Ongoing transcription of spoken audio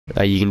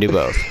You can do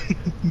both.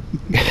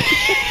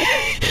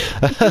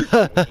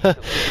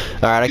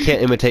 Alright, I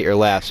can't imitate your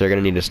laugh, so you're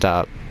gonna need to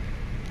stop.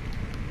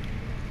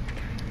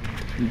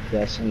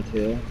 Guessing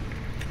too.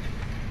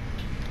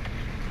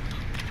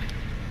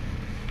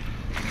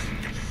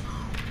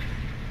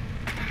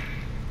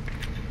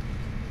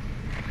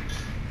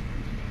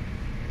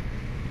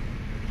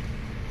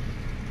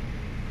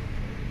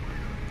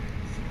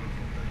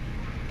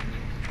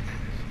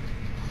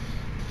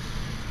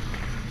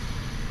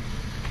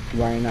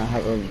 Ryan not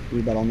have a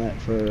rebuttal on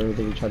that for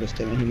the retarded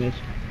statement he made?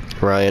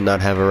 Ryan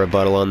not have a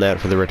rebuttal on that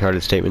for the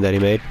retarded statement that he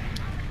made?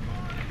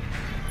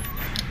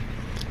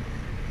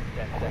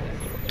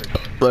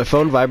 My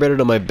phone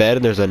vibrated on my bed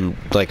and there's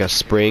like a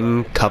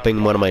spring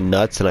cupping one of my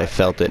nuts and I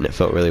felt it and it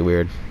felt really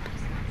weird.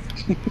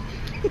 You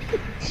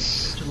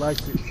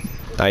liked it.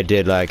 I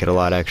did like it a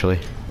lot actually.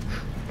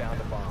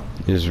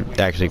 It was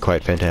actually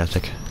quite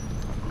fantastic.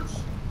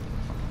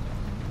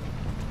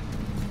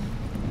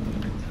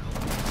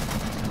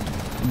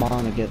 I'm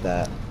gonna get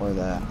that or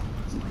that.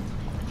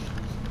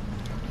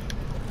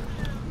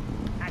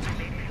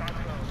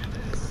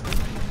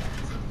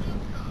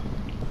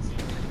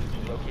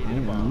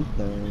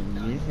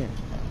 Yeah.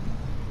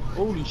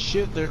 Holy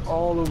shit, they're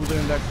all over there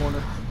in that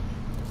corner.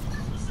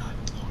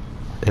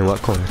 In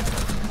what corner?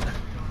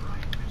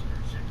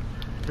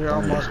 They're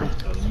all Muslim.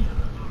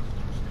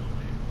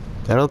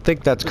 I don't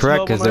think that's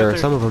correct because there are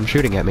some of them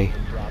shooting at me.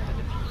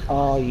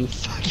 Oh, you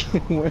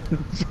fucking went in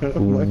front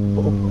of my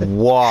boy.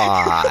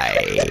 Why?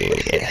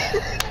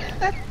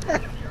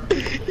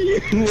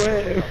 You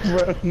went in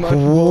front of my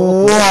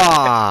boy.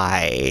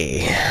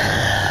 Why?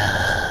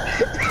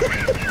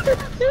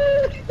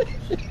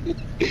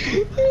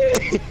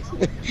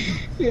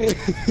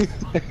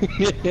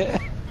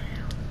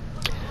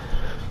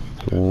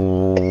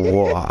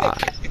 Why?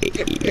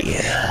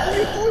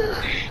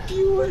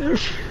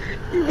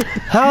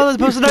 How was I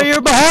supposed to know you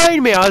were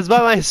behind me? I was by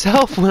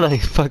myself when I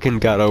fucking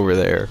got over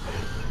there.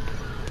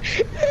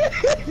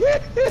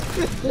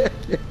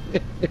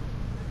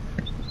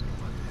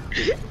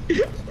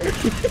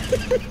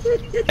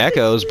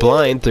 Echo's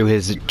blind through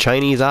his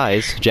Chinese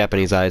eyes.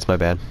 Japanese eyes, my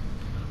bad.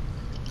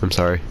 I'm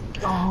sorry.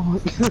 Oh my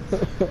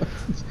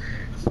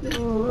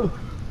god.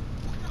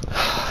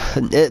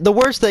 The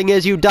worst thing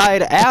is you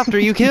died after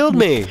you killed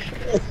me.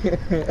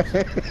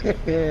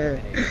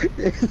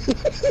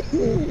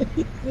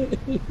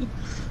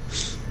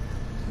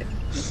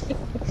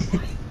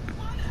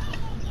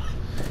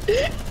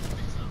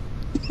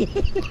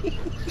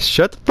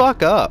 Shut the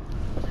fuck up.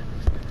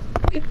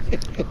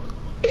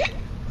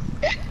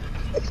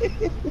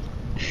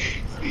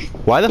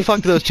 Why the fuck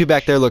do those two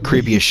back there look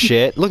creepy as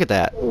shit? Look at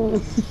that.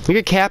 Look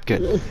at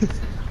Capkin.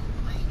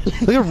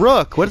 Look at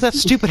Rook. What is that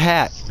stupid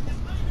hat?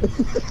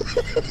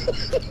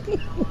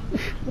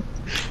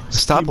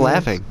 Stop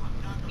laughing.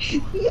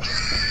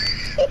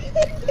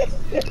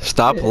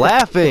 Stop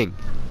laughing.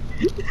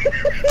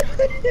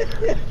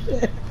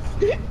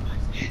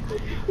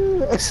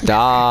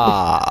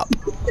 Stop.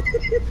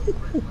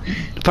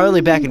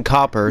 Finally back in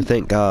copper,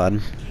 thank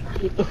God.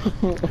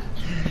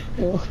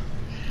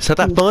 It's not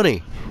that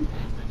funny.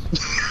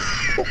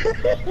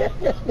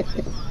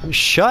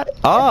 Shut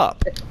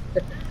up.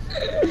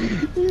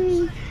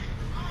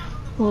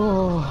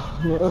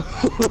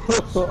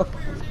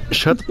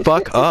 Shut the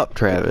fuck up,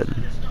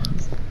 Trevin.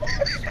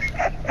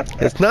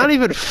 It's not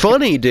even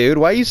funny, dude.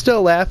 Why are you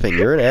still laughing?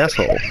 You're an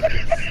asshole.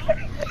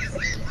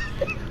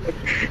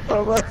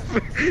 I'm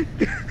laughing.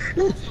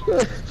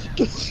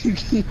 You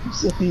keep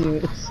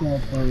saying it's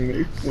not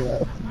funny.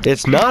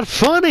 It's not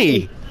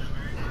funny.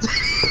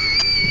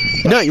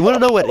 No, you want to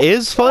know what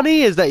is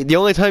funny? Is that the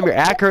only time you're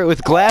accurate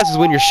with glass is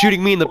when you're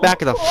shooting me in the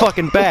back of the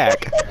fucking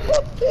back.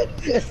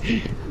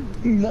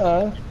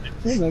 Nah,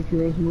 I'm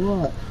accurate with a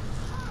lot.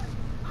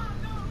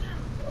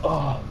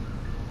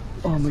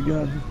 Oh my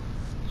god.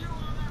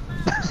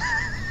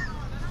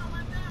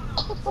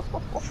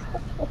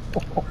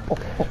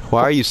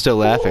 Why are you still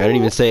laughing? I didn't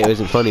even say it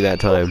wasn't funny that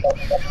time.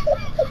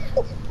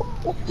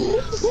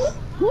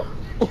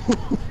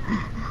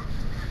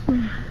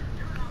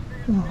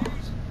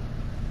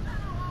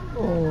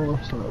 Oh,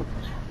 sorry.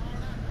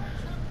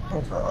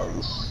 Oh,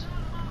 nice.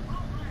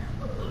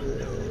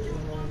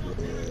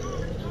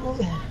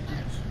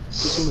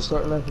 Just gonna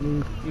start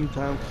laughing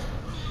anytime.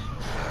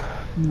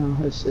 No,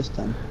 it's this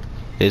time.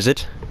 Is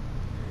it?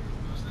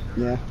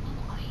 Yeah.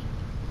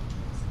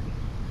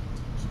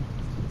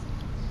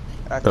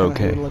 I kinda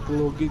Okay. had like a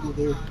little giggle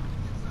there.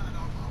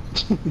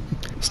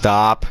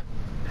 Stop.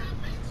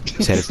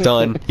 You said it's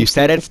done. You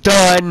said it's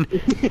done.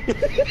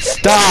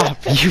 Stop,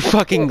 you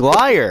fucking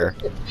liar.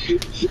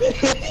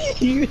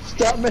 You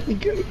stop making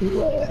me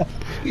laugh.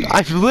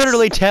 I'm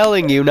literally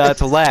telling you not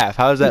to laugh.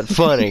 How is that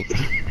funny?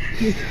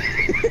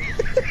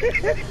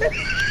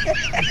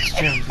 It's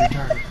Jim's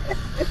retarded.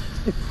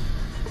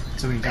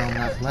 So when you tell him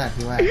not to laugh,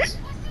 he laughs.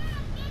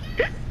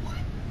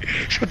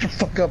 Shut the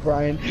fuck up,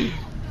 Ryan.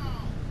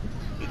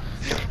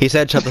 He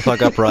said shut the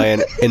fuck up,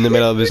 Ryan, in the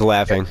middle of his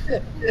laughing.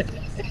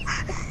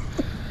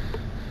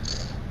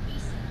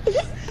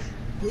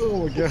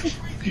 Oh my gosh.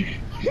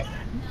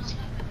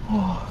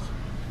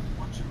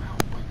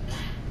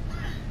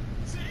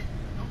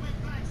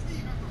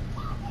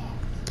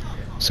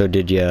 So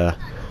did you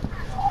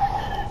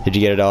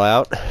get it all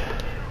out? I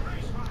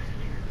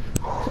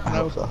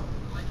hope so.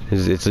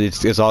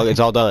 It's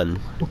all done.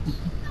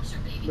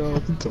 No,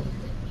 don't.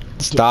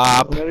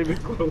 Stop. Not even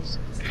close.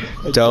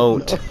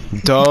 Don't.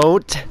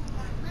 Don't.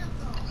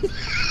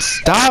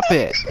 Stop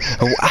it.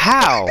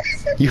 How?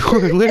 You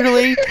were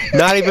literally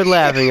not even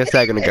laughing a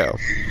second ago.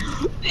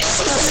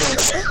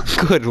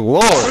 Good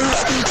lord.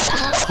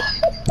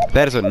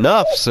 That is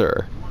enough,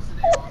 sir.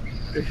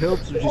 It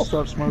helps if you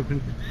stop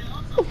smoking.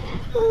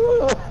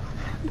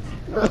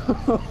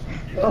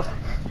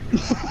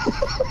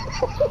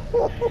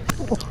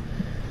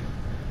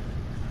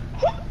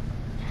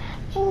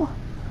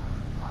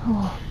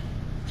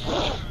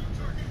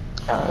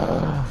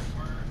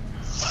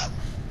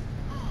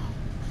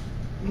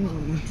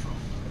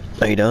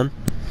 Are you done?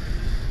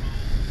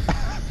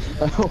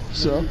 I hope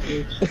so.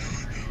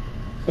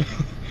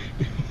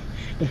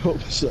 I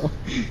hope so.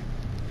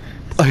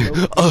 I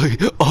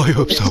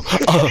hope so.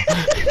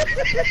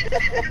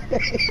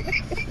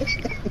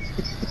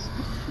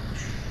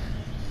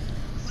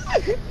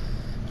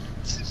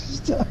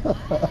 Stop.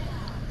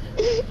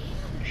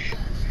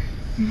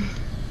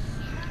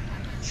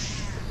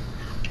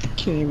 I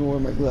can't even wear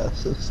my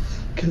glasses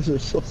because they're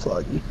so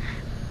foggy.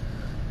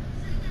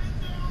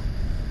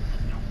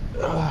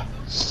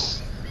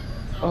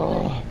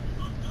 Oh.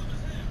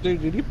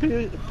 Dude, did you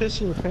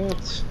piss in your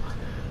pants?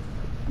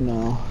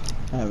 No,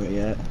 I haven't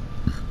yet.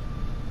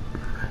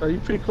 Are you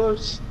pretty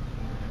close?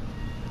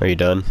 Are you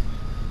done?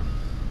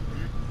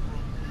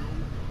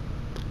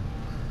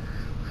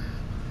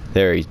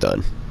 There, he's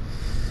done.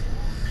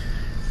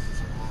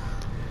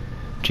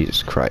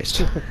 Jesus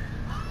Christ.